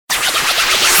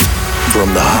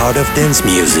from the heart of dance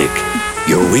music,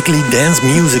 your weekly dance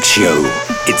music show.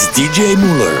 It's DJ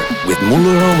Muller with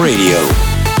Muller on Radio.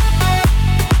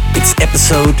 It's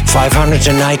episode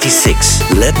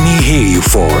 596. Let me hear you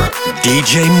for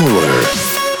DJ Muller.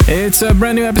 It's a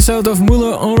brand new episode of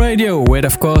Muller on Radio with,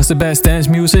 of course, the best dance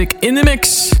music in the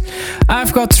mix.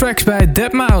 I've got tracks by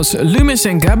deadmau5, Loomis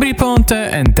and Gabry Ponte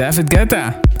and David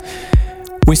Guetta.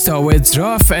 We start with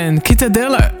Droff and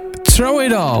Kitadelle, Throw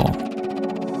It All.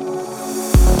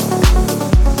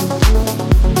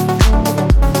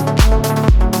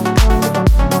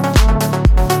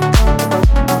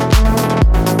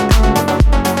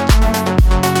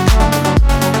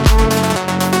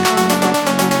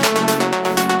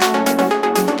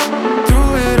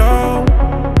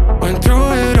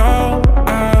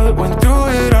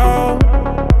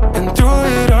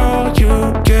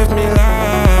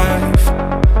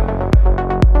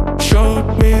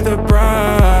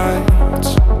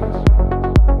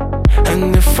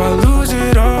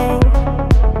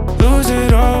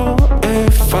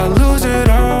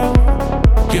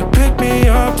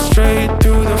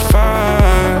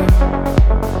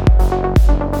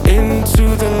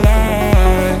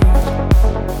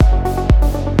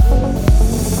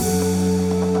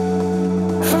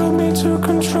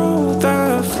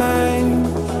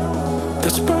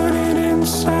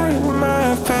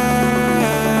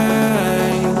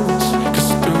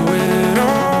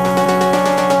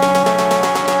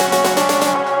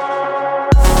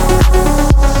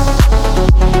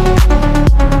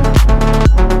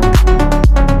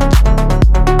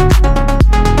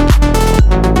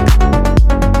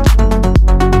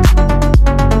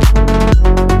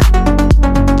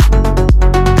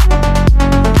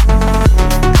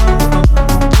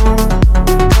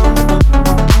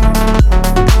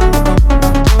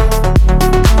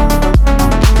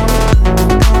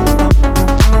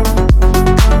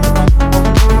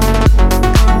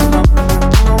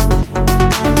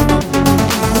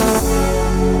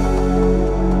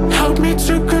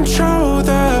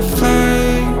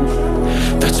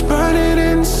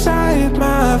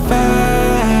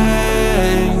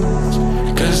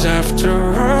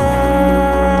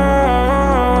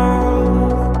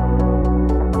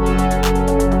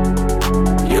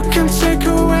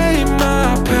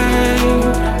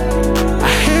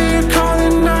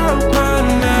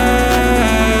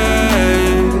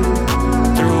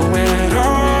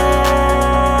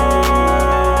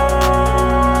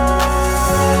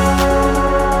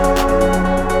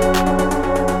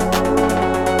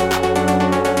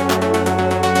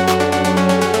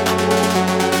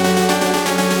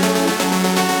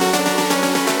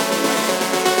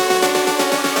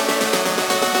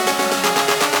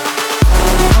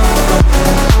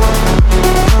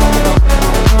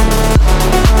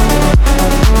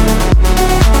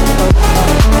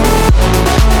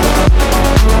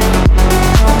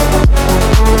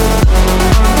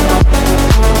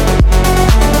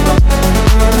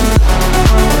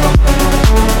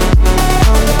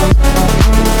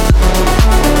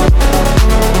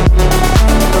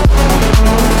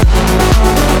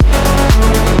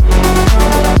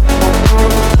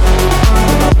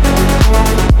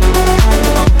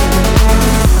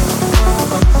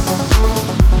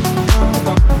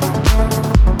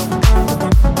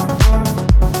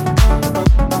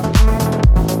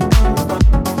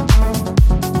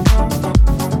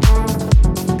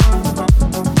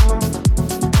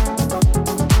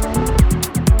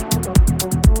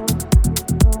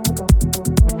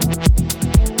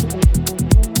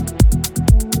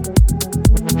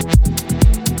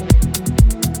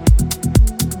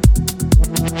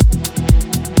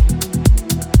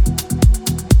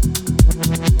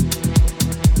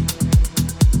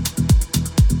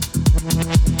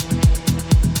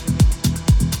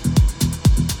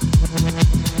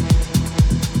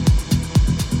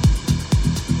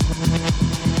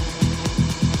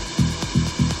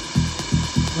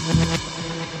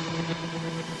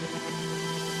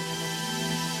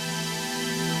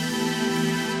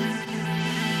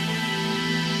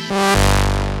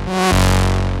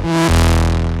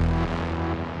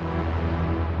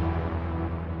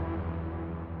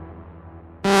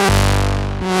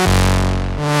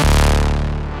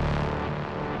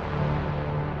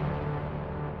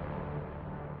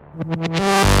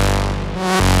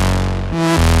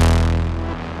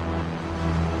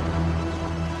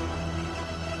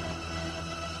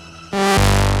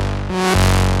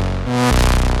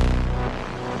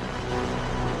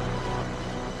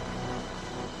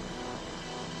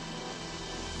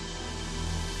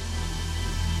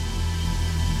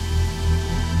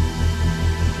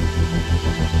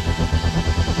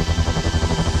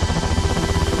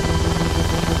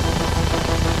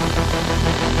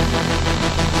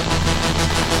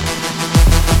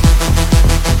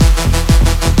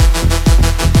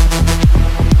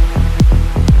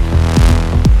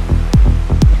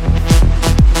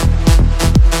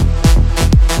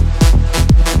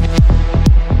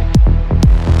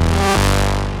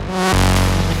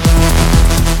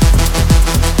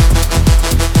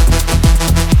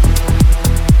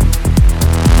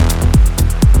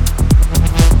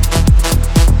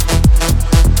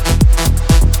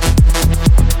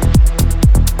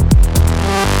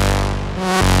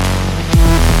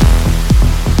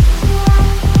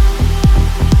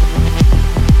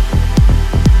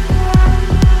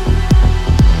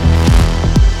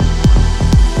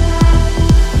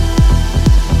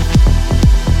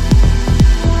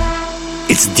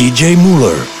 DJ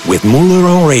Muller with Muller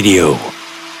on Radio.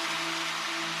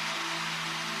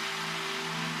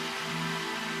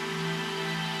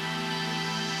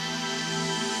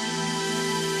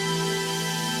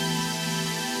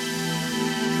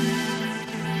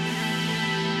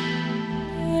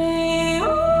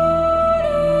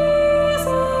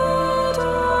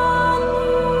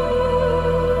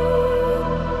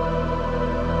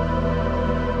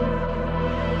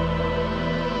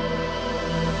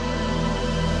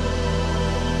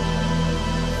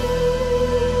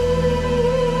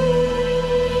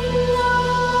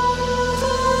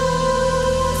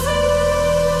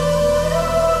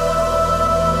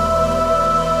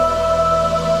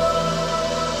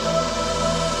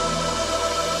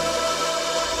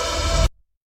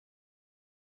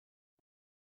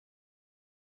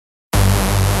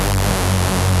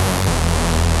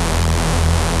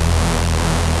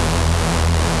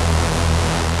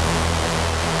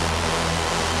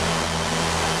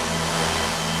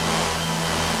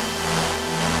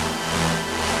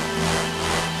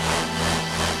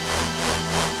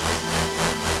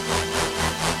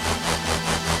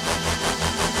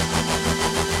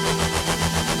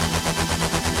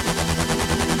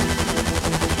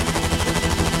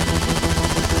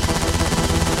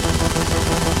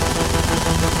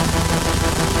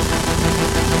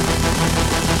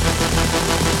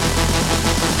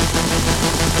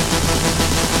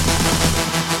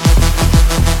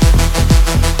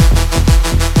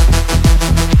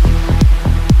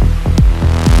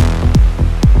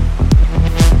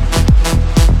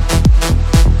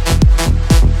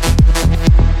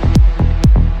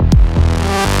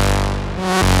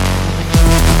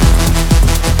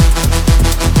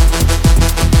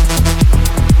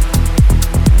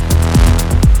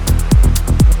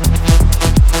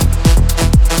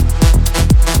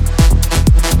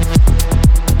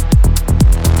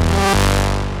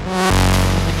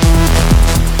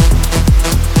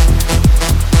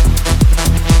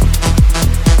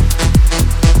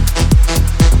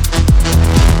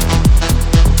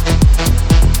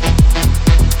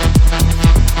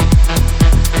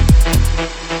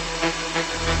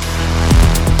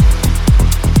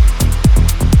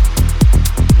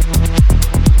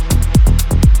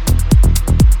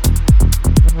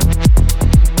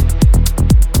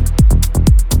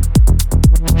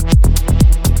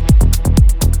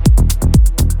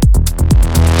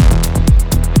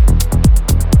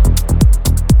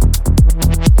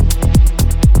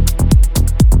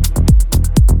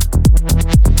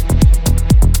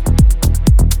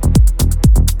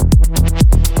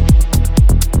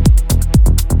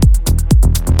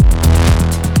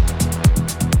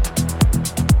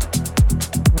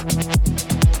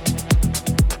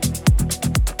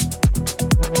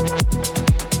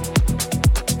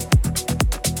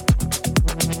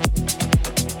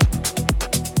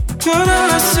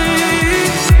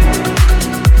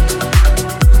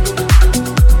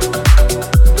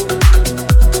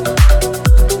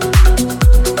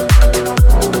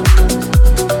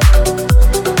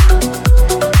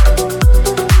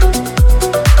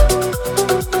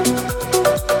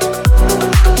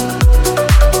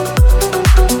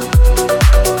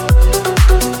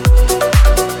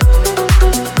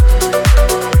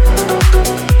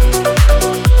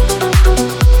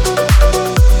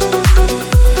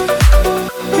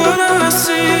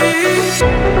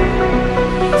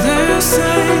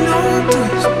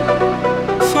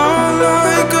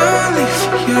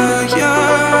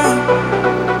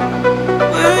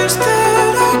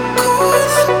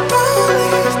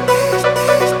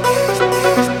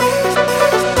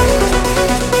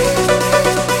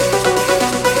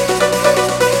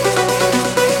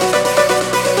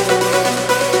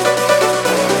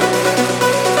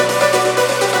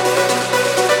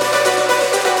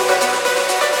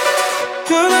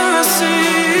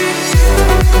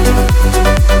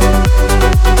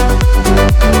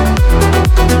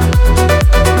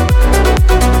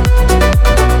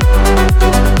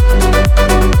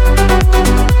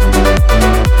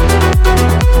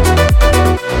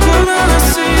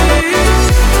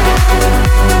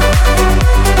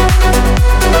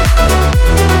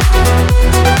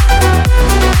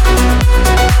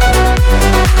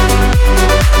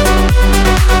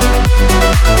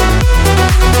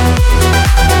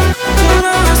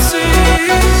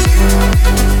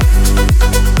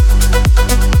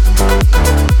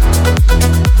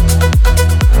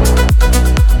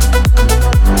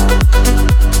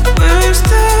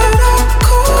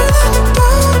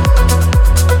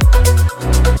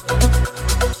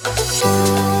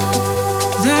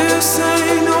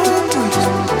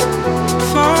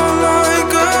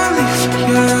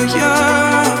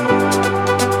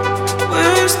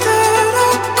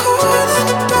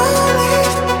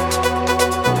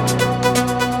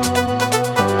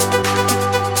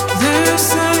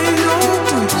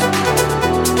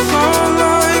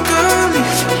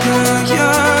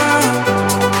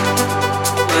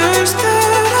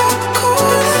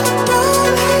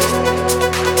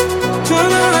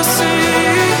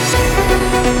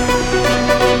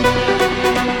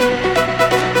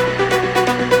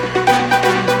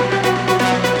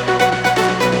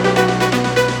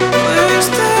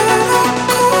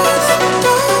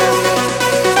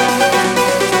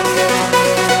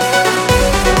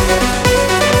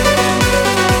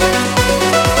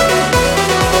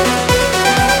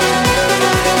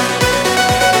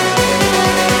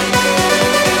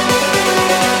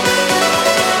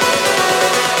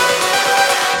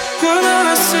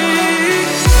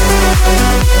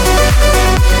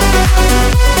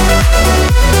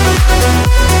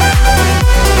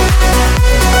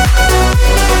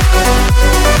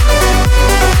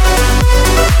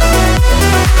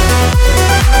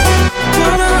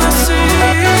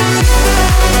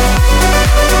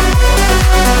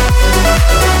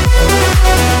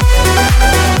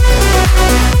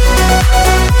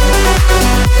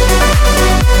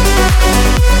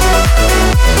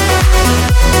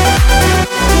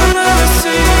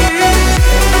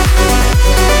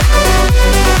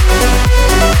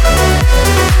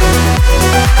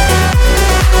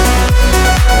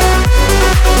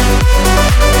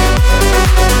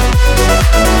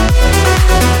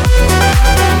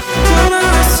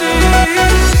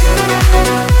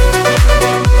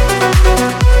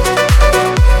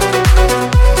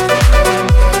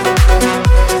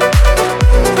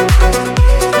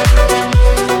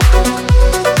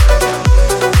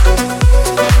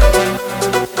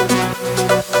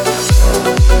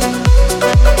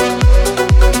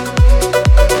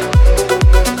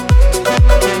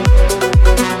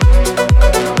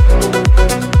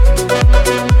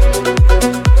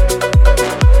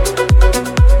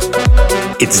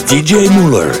 It's DJ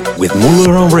Muller with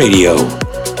Muller on Radio.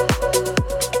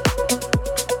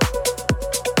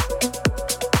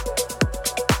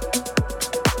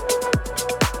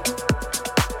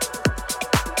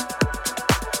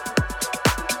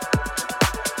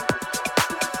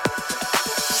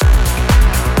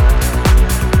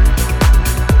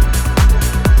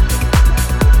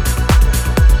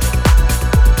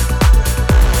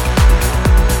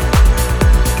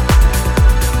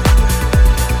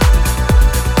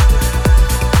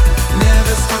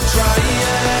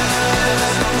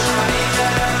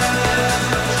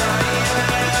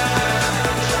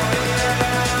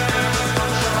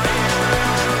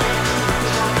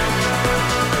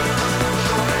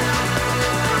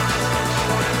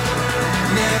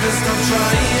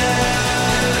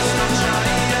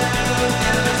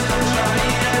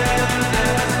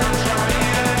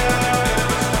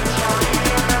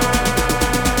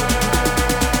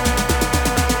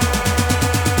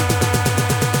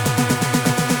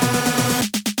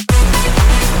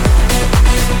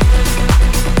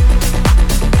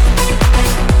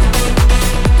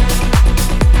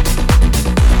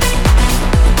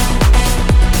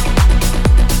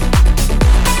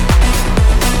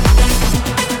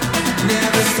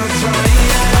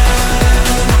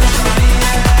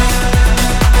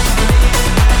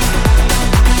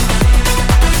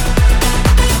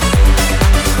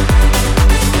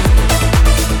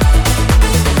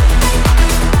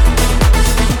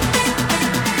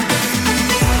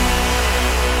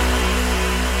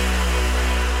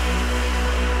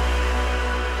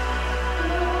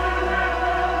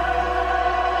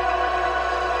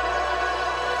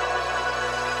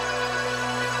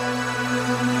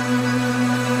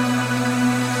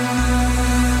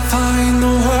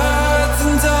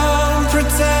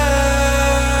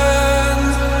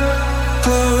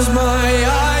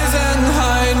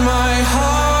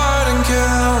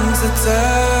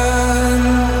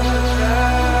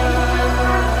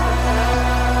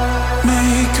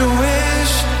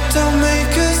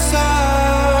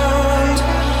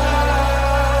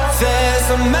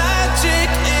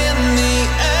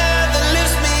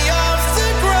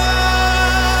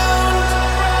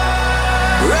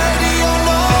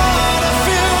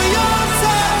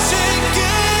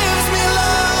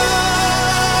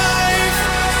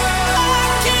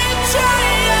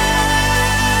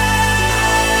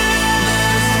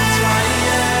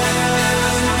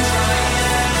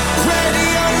 Ready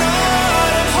or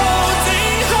not, I'm holding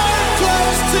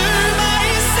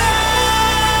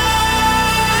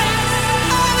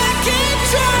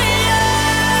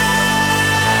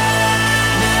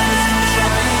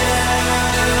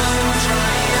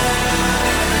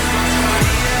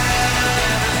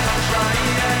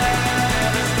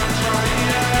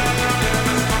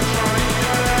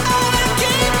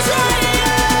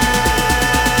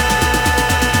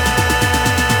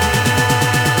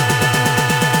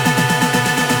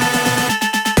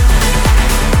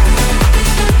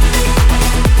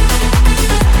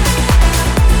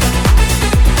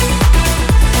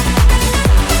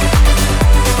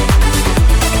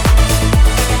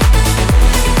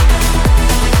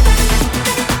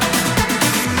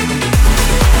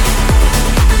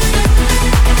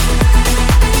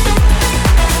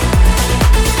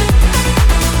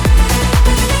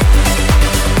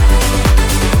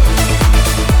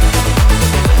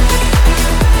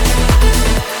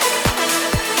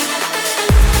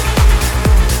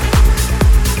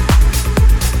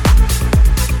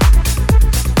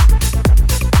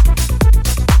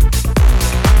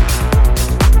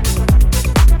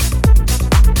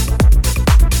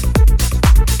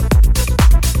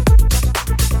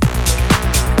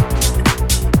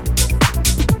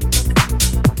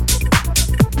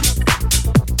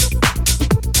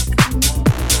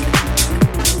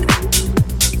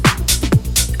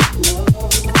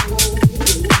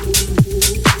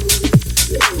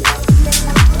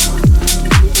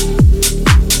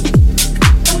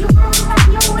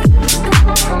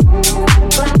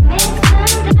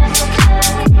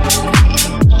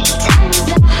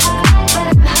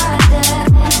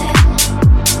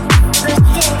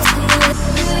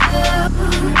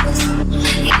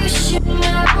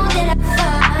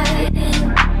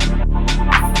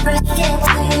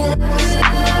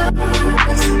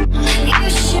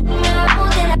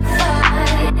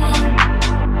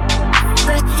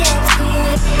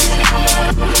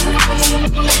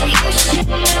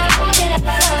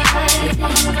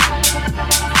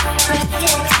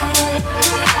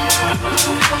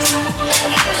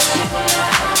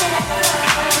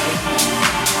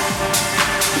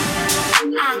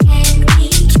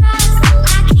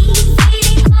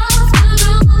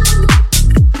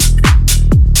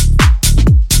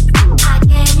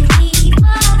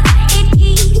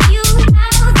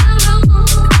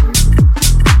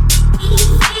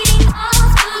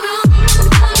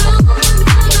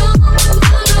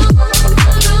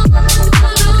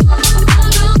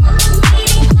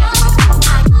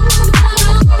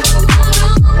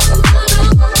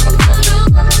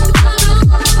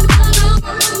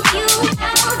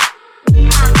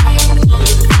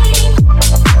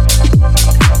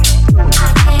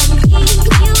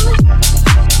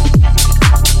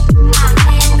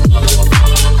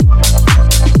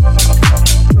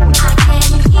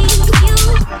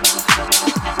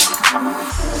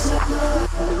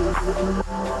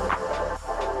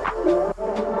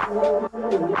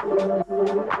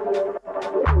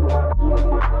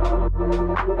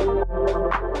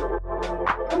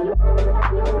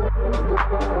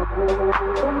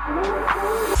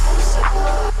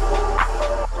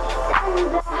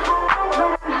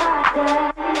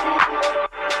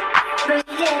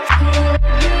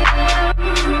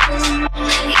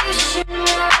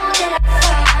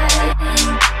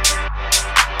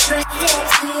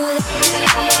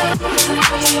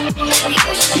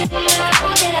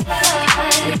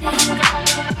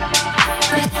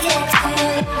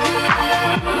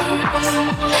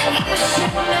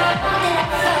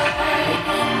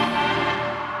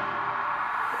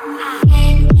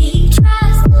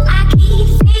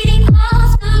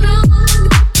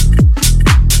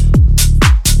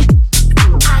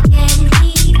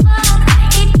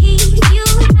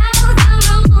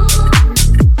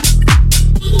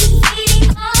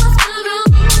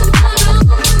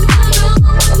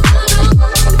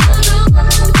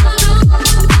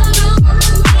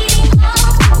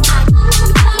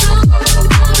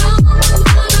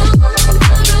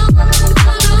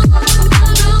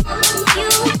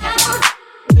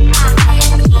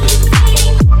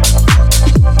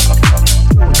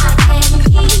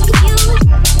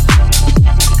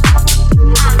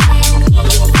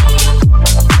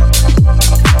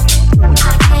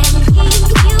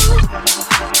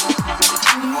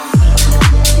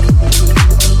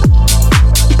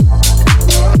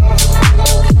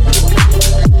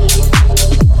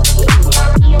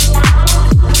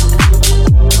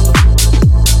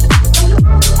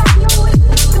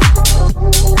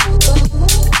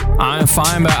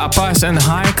Fine by Apas and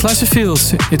High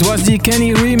Classifields. It was the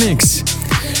Kenny remix.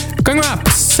 Coming up,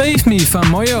 Save Me from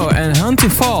Moyo and Hunting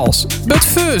Falls. But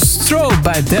first, Strobe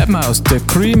by Deadmau5, the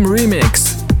Cream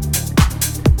remix.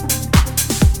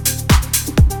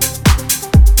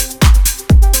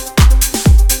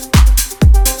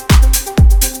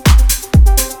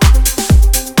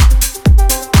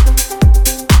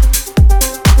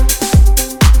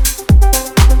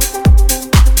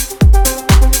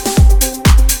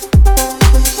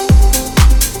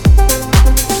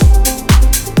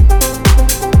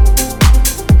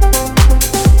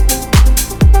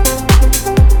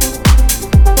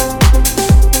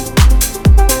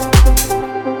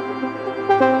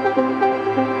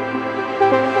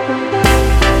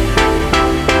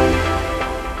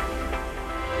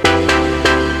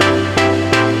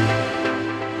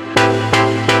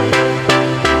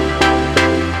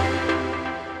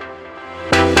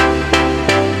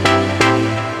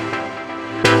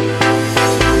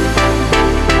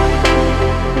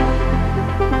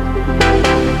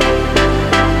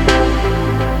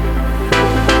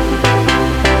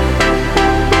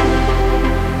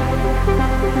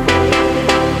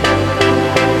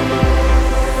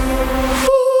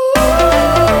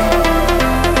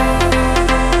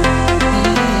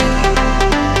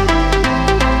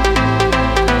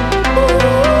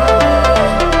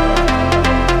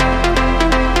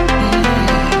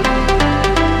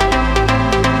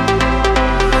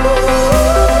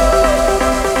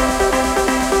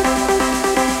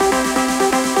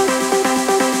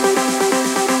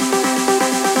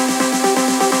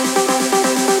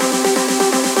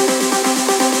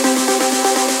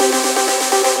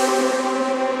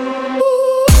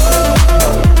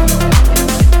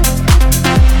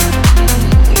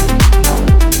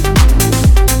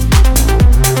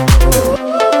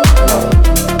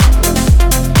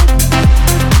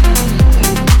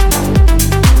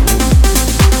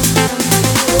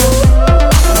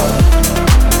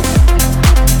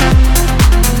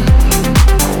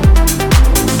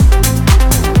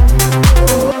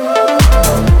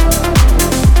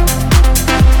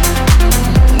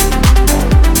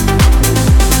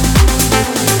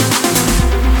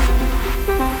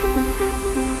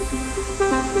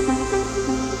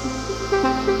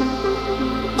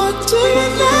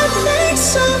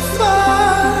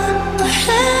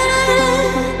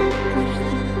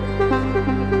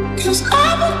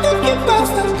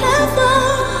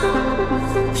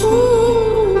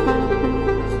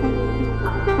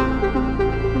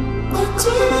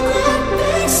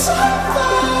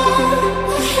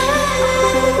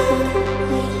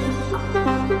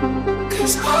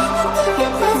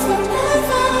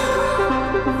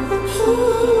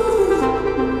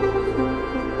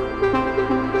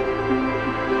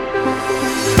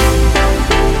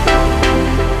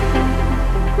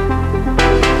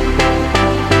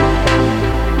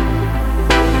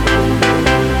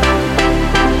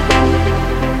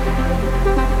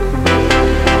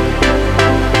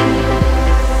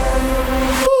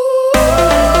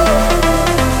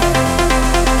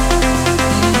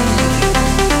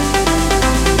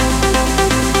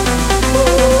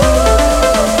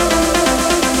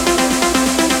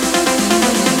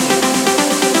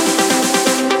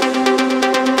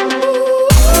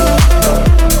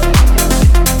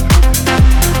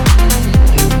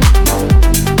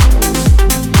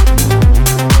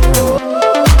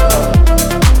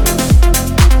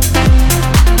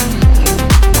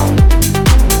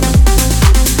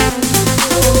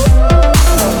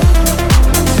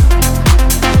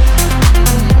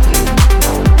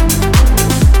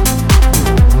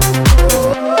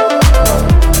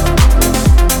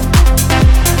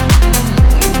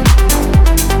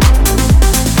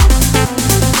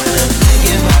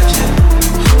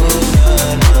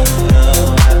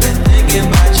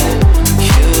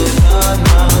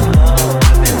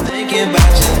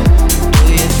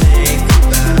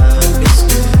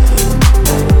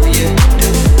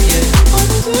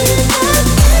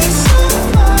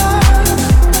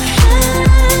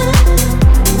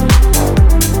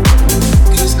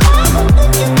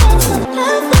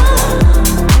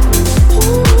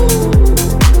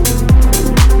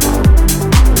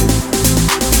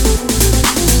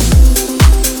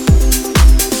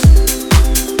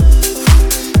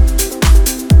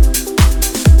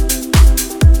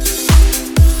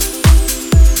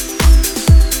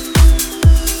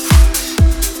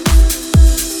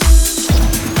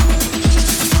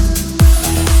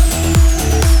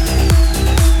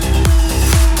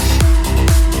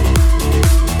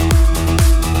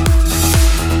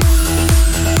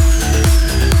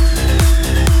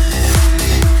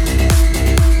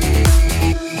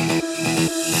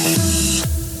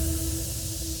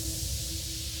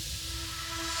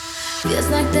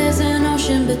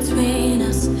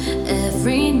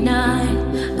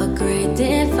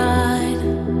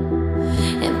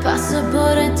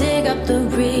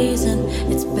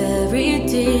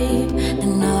 deep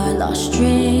in our lost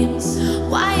dreams.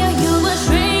 Why are you a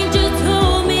stranger to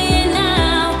me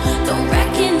now? Don't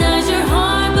recognize your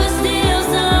heart, but still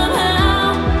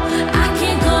somehow I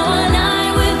can't go a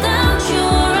night without you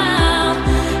around.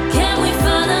 Can we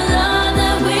find the love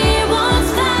that we once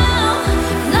found?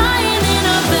 Lying in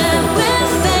our bed, we're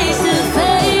face to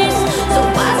face. So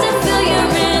why does it feel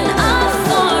you're in a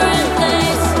foreign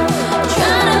place?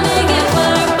 Trying to make it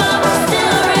work, but we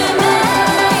still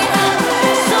remain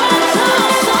so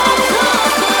close,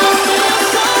 but still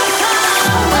so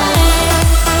far away.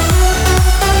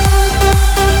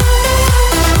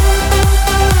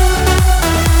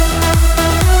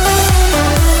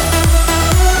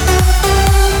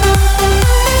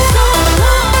 So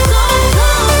close,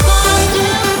 but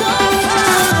still so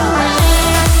far away.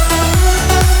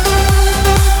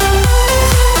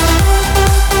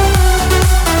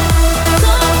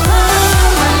 So far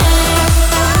away.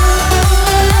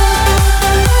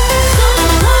 So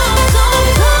close,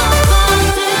 but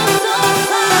still so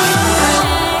far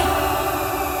away.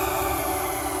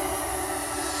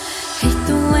 Hate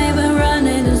the way we're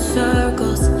running in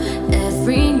circles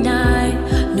every night,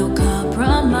 no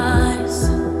compromise.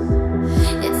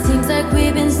 It seems like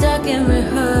we've been stuck in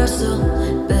rehearsal,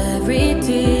 buried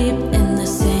deep in the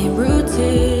same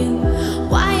routine.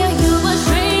 Why are you a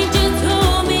stranger to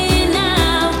me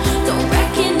now? Don't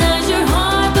recognize your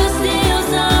heart, but still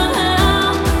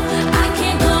somehow I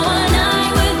can't go a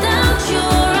night without you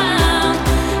around.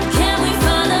 Can we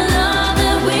find the love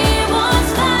that we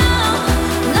once found?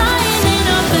 Lying in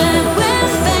our bed, we're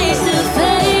face to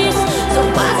face. So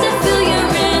why does it feel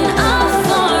you're in a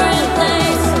foreign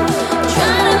place?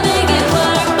 Trying to make it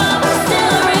work, but we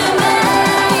still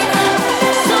remain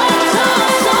so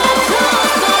close, but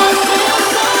still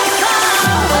so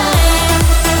far away.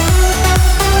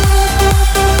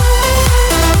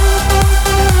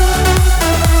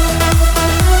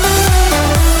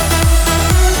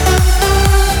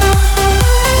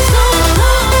 So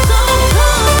close,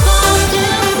 but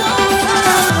still so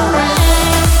far away.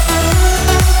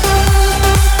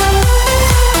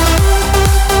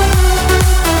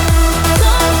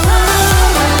 So far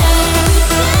away.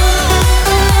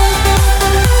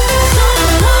 So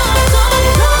close,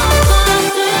 but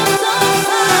still so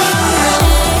far away.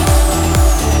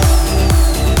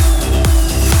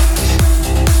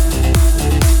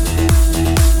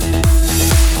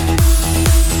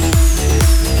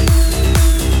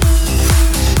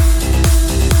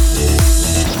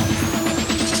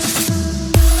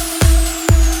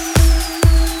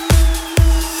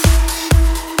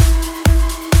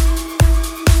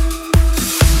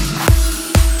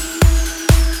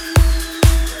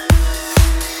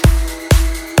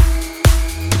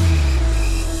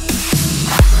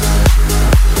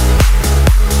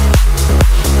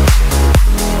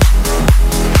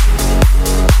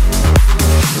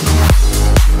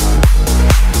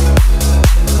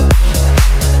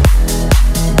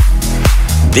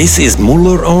 This is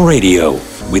Muller on Radio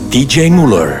with DJ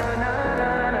Muller.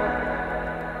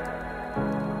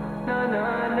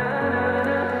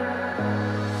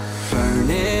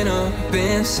 Burning up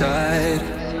inside.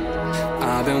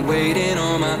 I've been waiting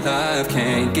all my life,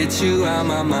 can't get you out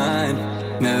my mind.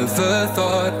 Never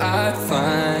thought I'd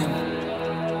find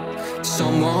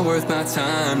someone worth my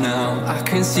time. Now I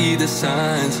can see the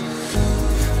signs.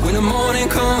 When the morning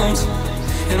comes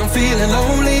and I'm feeling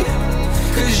lonely,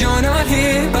 'cause you're not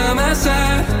here by my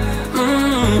side.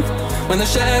 When the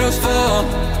shadows fall,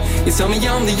 you tell me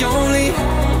I'm the only.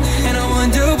 And I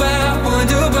wonder why,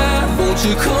 won't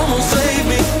you come on save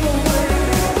me?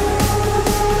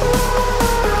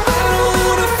 I don't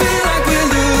wanna feel like we're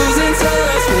losing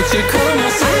touch. Won't you come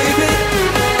on save me?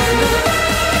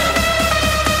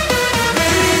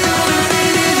 Baby, all I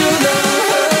need is your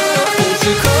love. Won't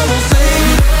you come on save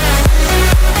me?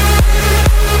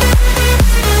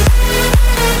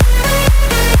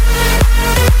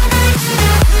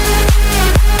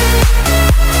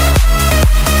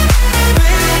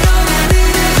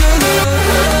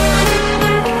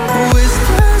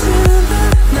 Whispers in the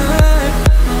night.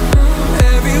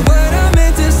 Every word I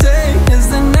meant to say is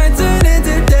the night turned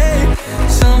into day.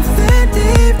 Something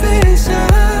deep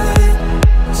inside,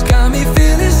 it's got me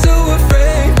feeling so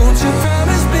afraid. Won't you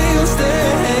promise me you'll stay?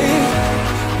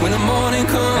 When the morning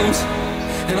comes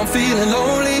and I'm feeling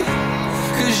lonely,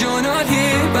 'cause you're not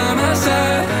here by my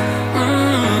side.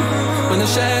 When the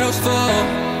shadows fall,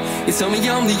 you tell me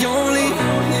I'm the only.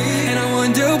 And I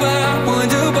wonder why,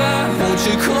 won't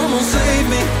you come on save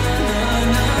me?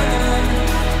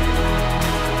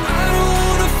 I don't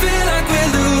wanna feel like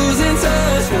we're losing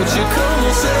touch. Won't you come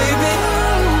on save me?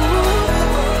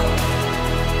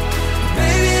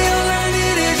 Baby, all I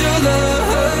need is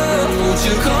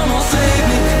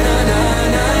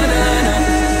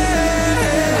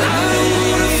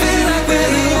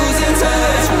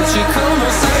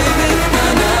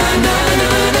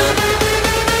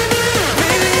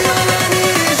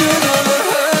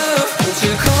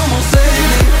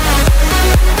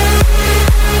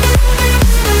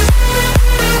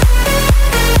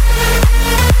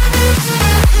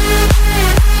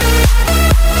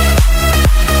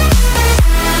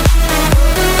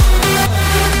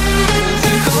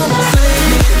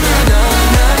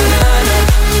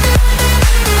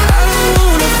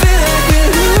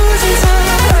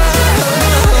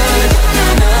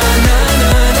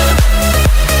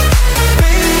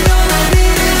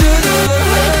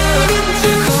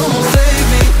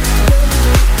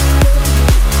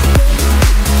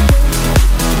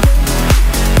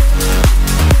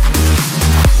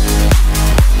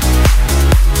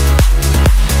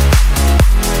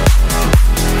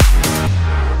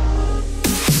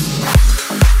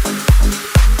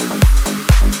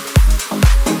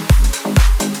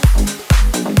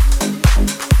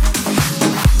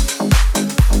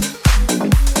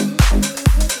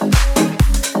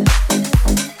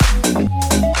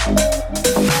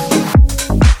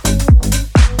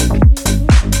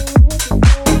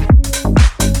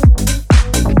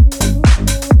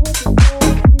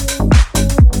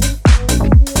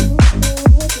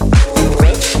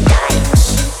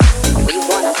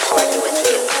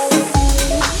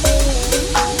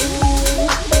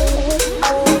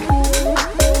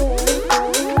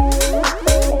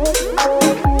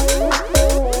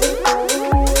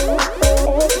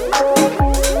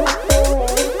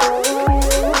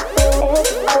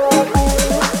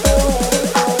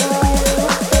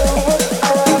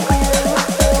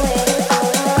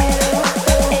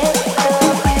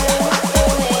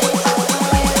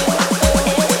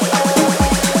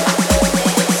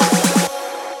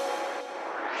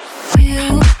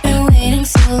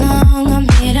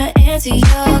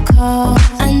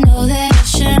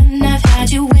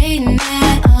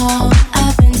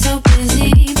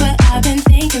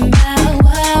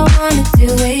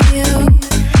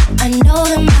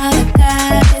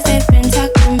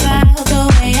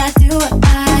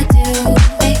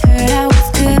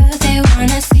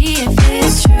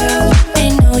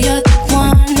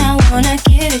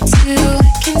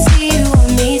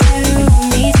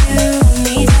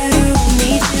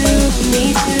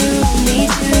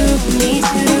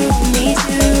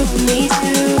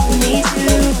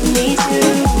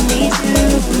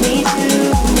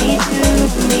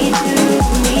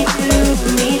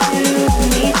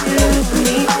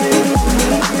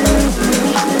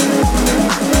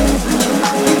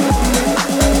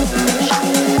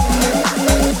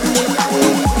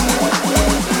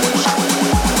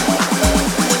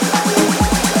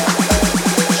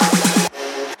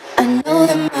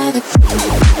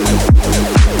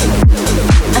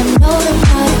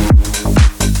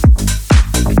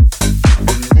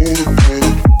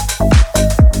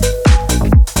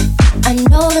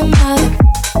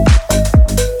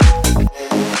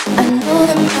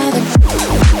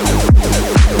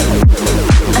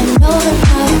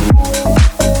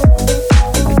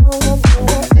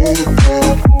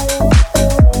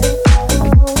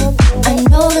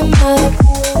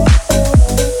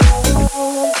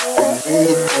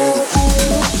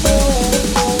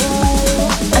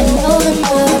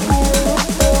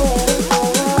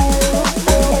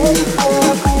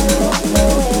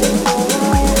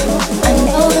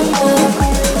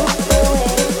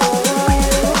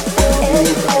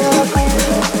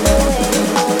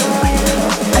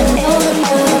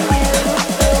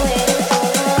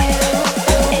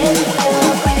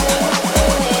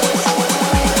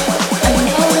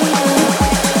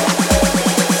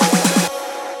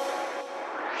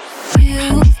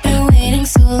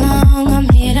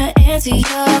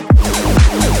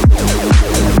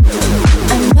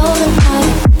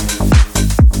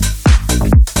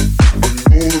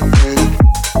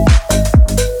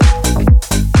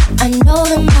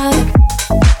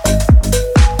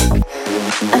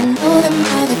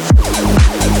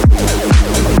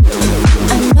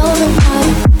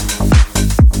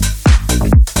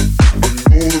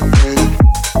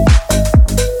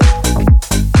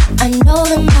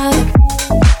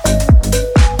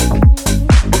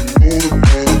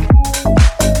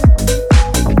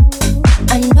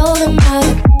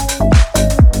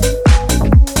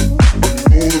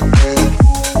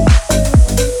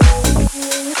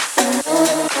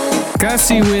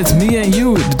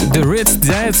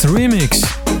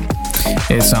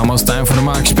It's almost time for the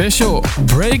Mark Special,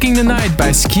 Breaking the Night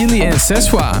by Skilly and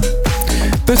Seswa.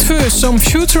 But first, some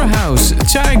Future House,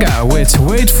 Chaiga with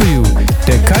Wait For You,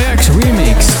 the Kayaks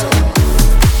remix.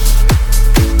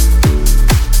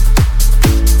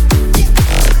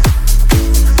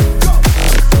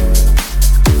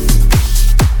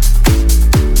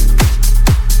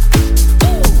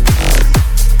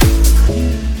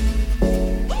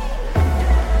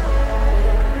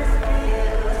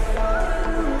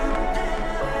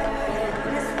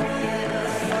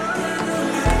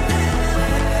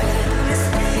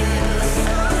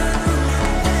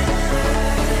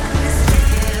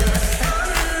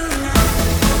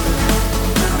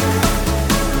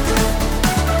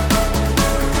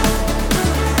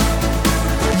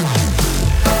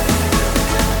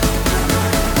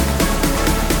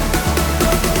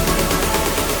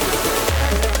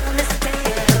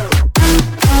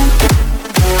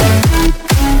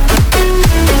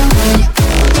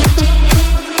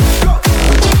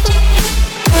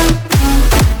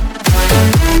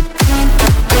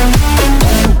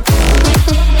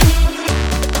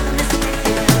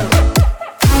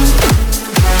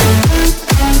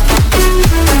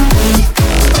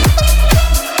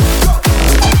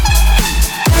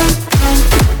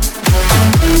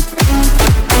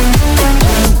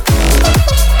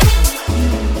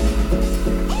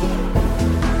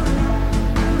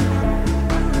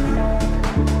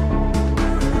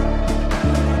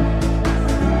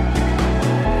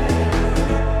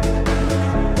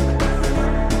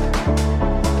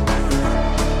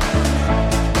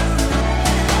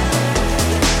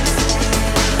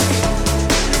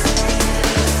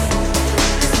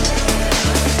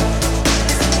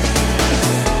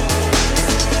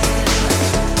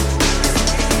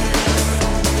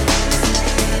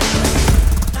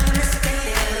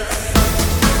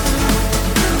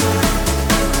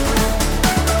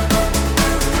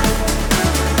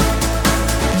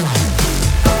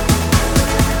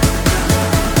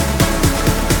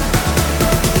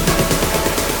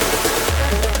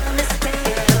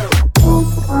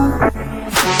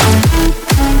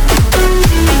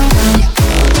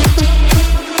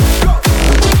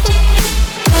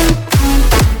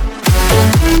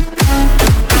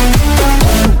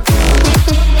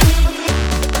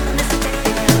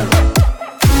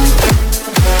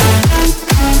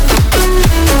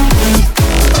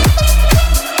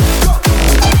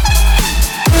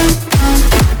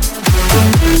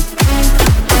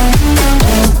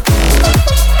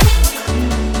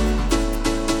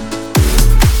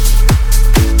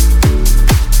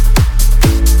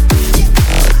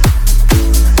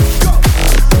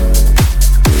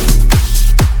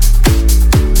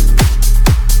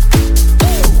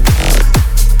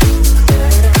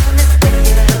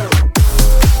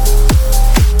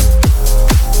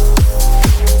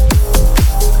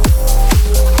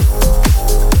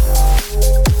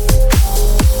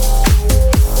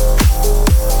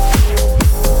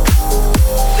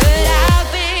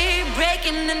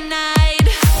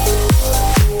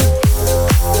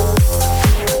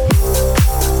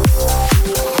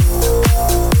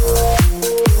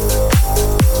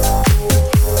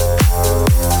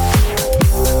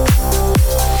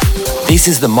 This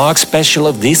is the Mark Special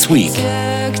of this week.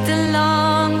 Took the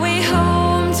long way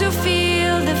home to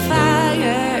feel the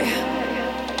fire.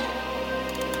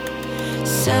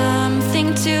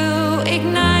 Something to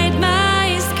ignite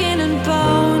my skin and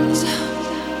bones.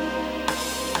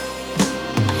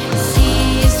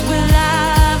 Seized with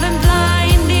love and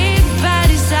blinded by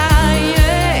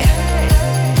desire.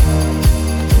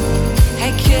 I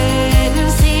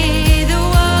couldn't see the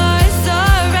war's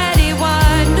already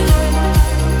won.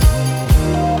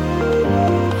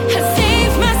 I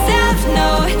saved myself, no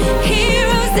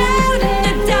heroes out in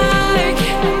the dark.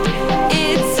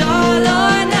 It's all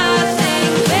or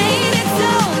nothing, waited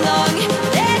so long.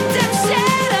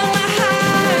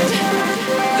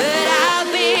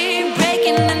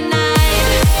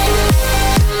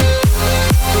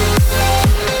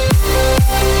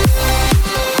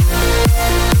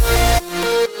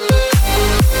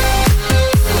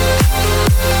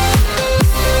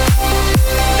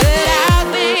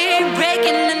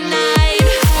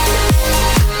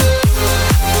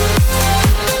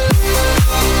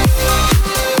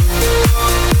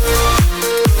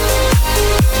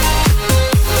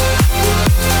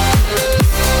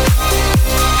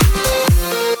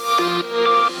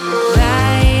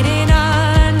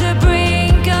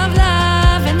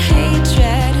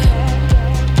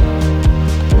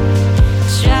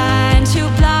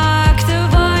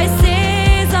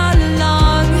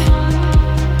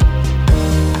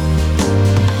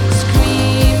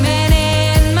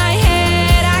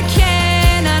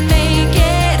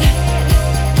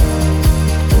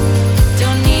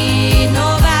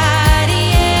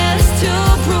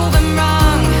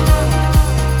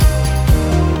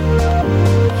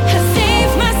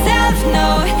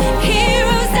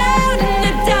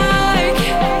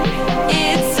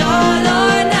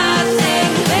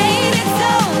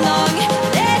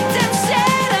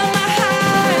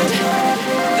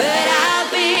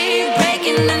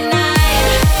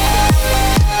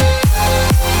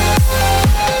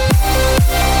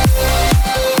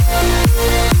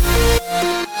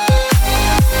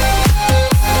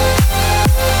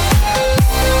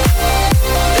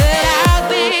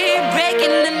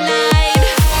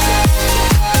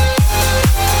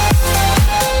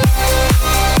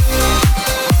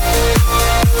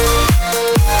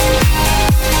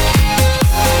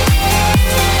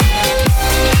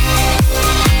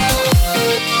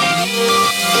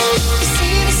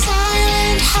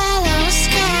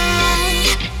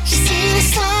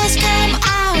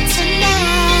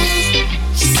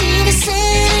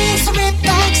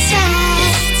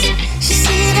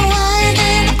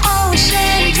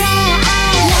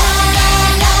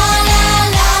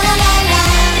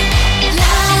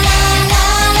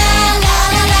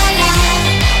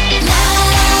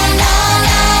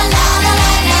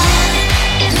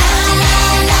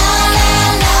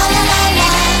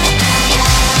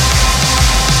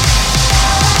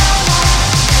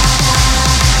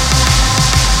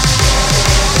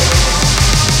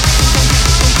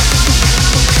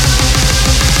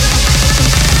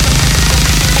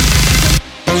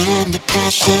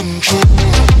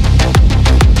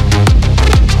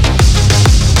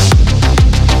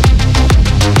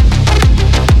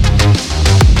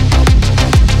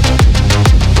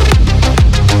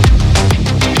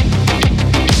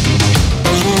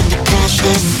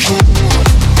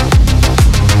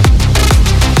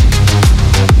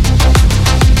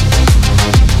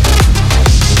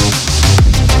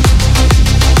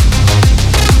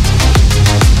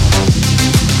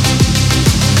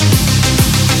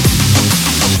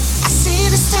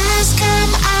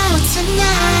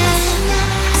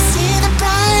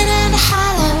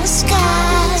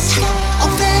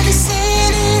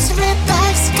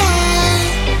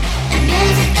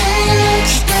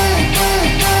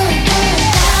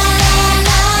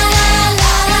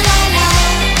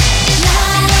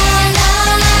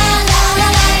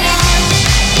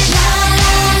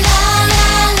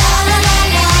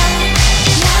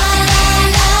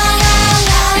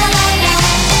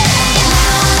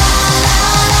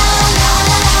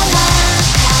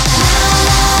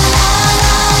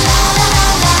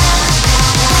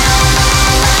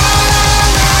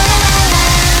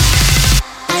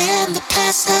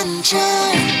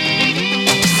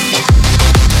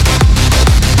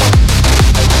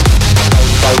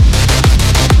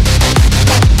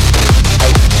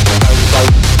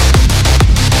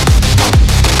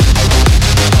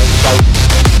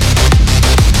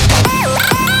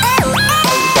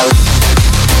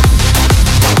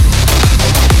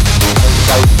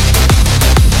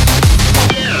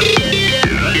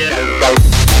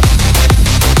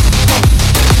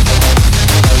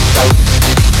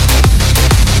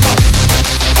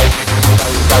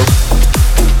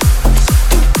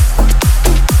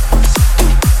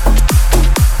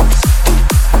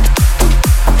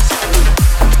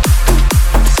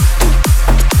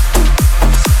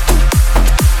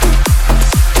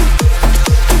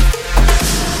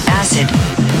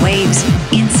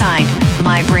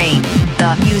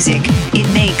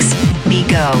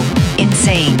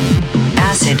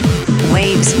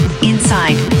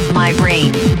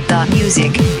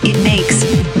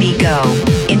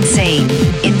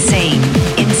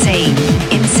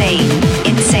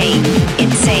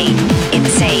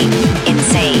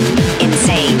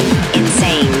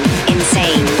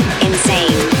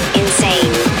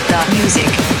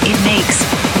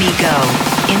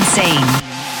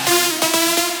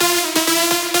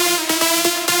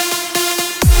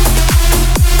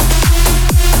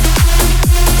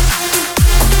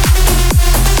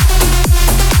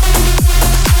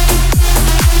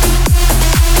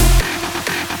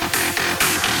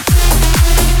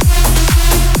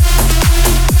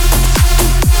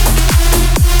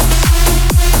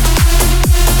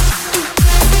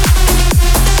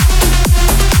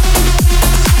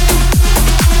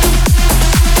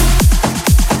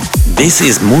 This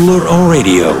is Muller on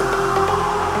Radio.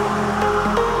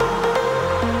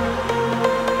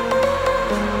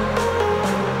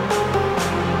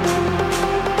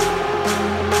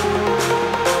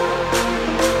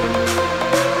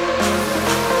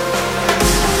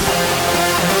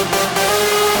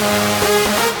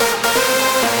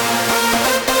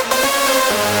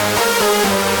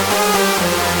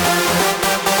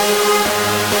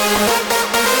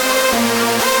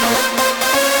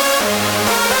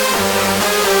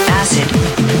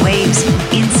 Waves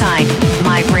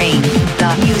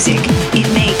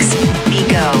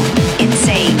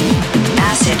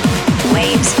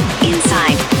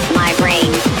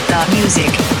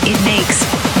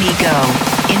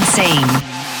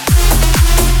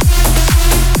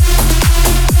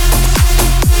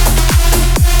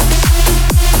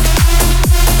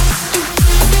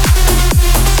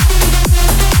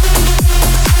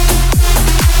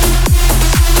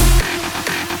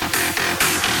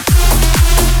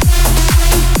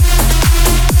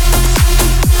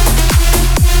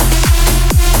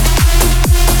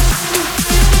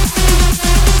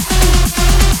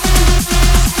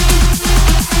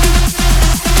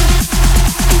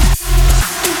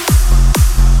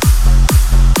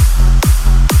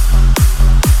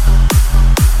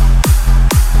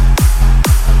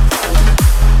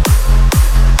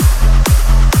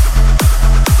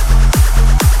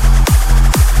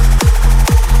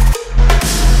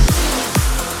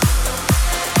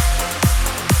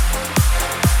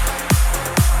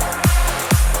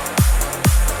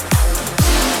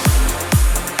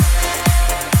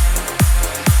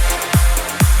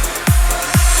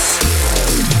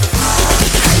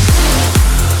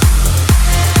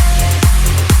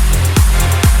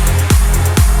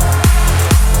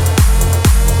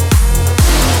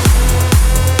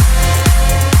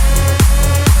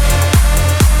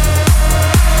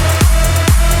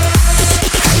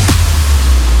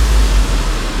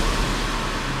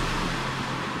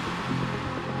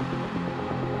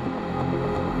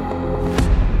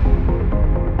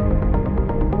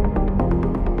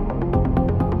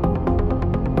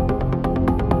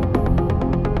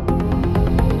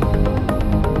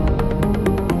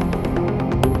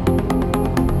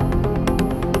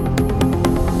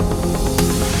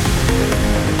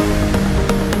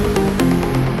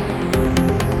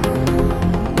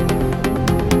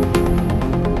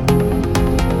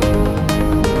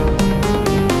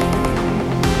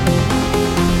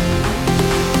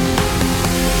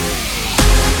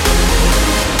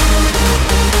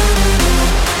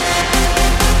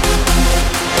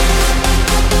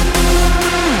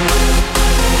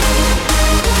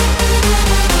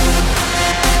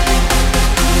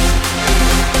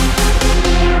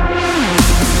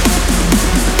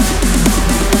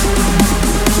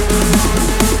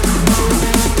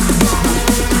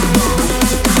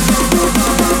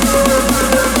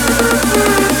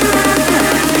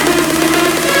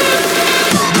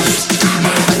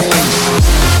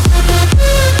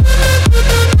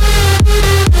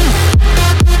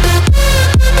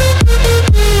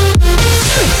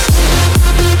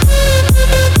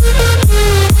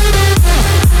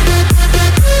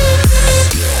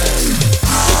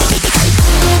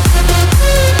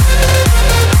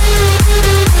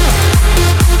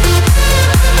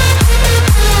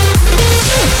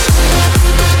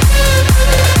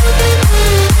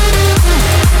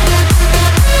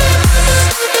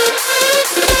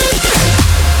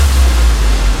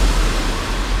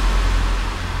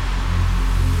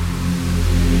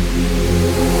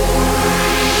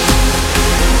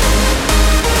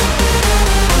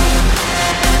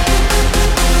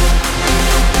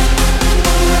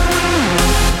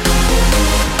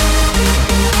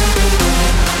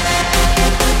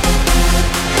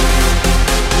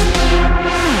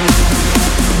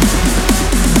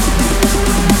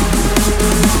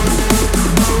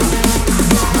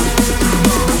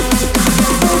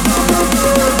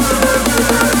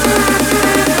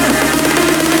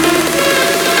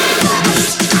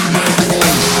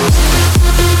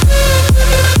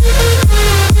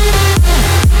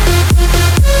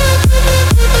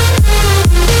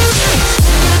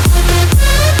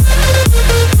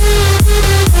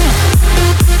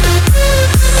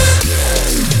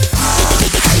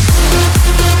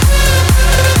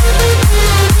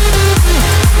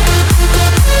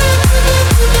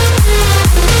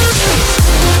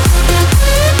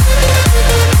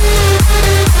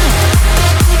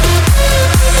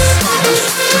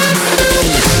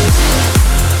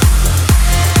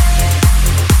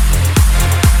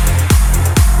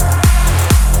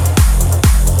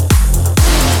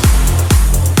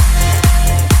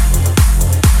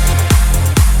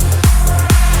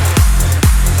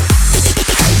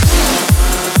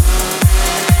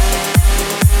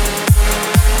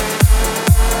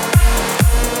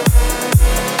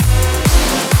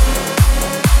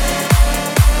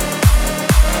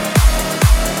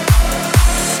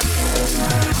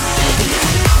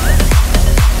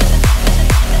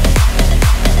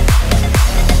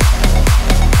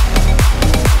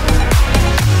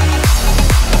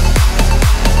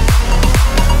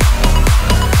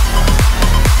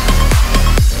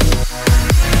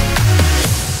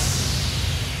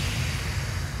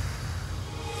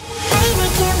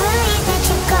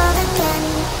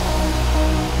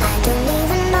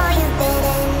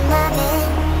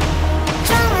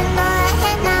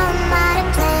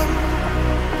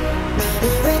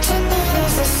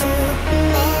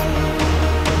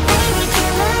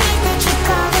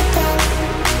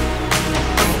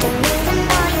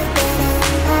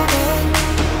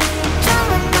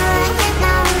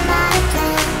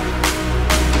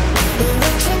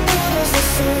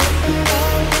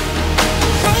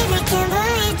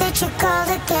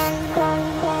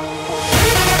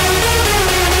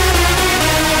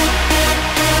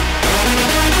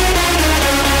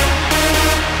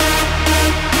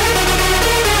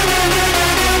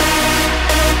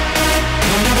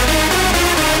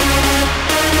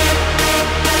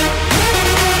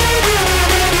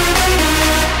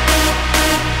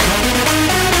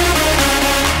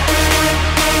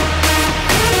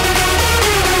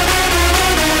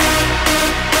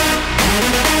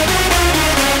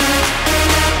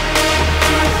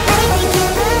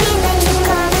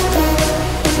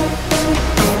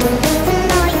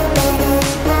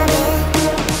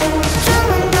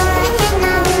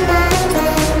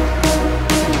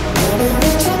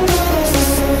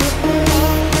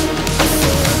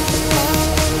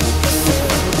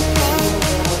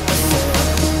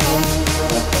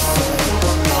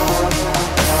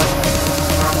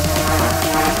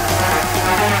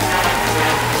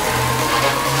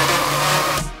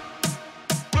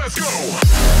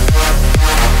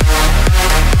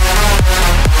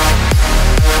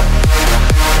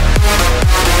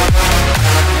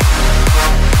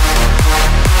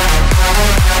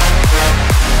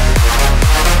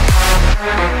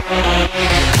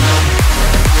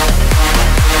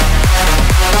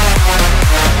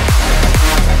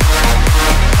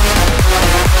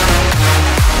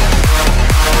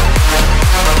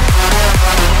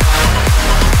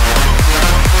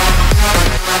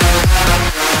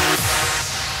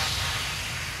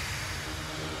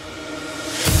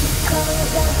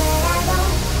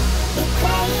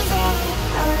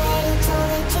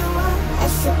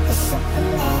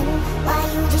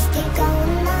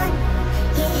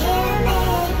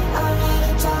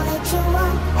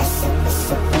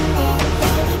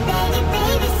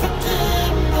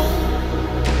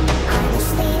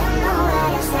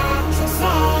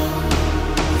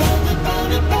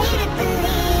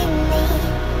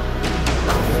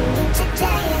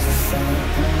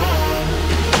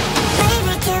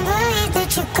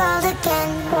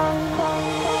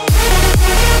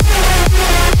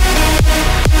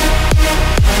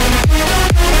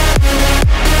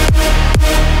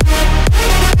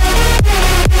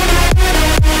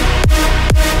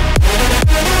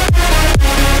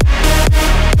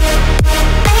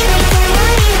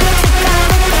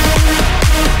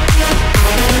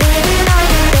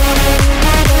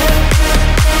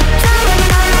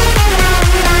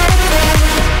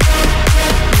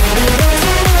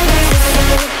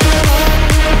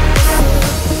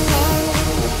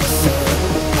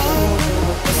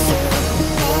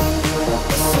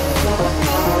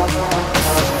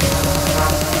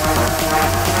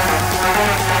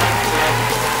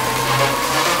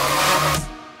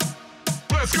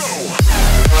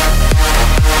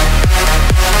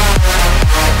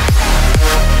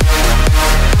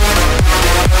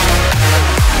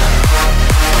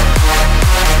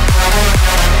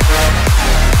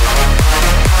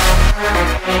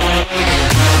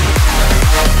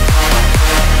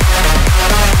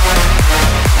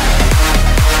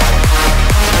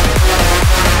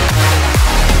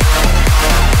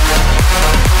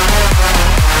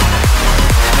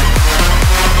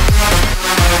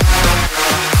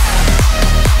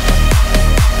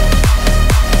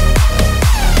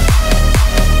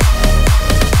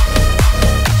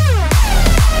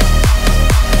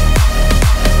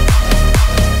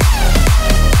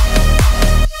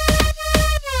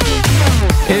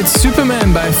It's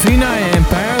Superman by Vinay and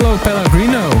Paolo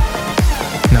Pellegrino.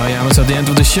 Now you're almost at the end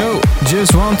of the show.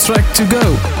 Just one track to go.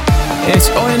 It's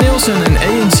Oya Nilsson and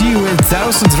A&G with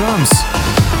 1000 Drums.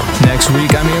 Next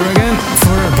week I'm here again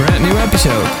for a brand new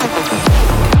episode.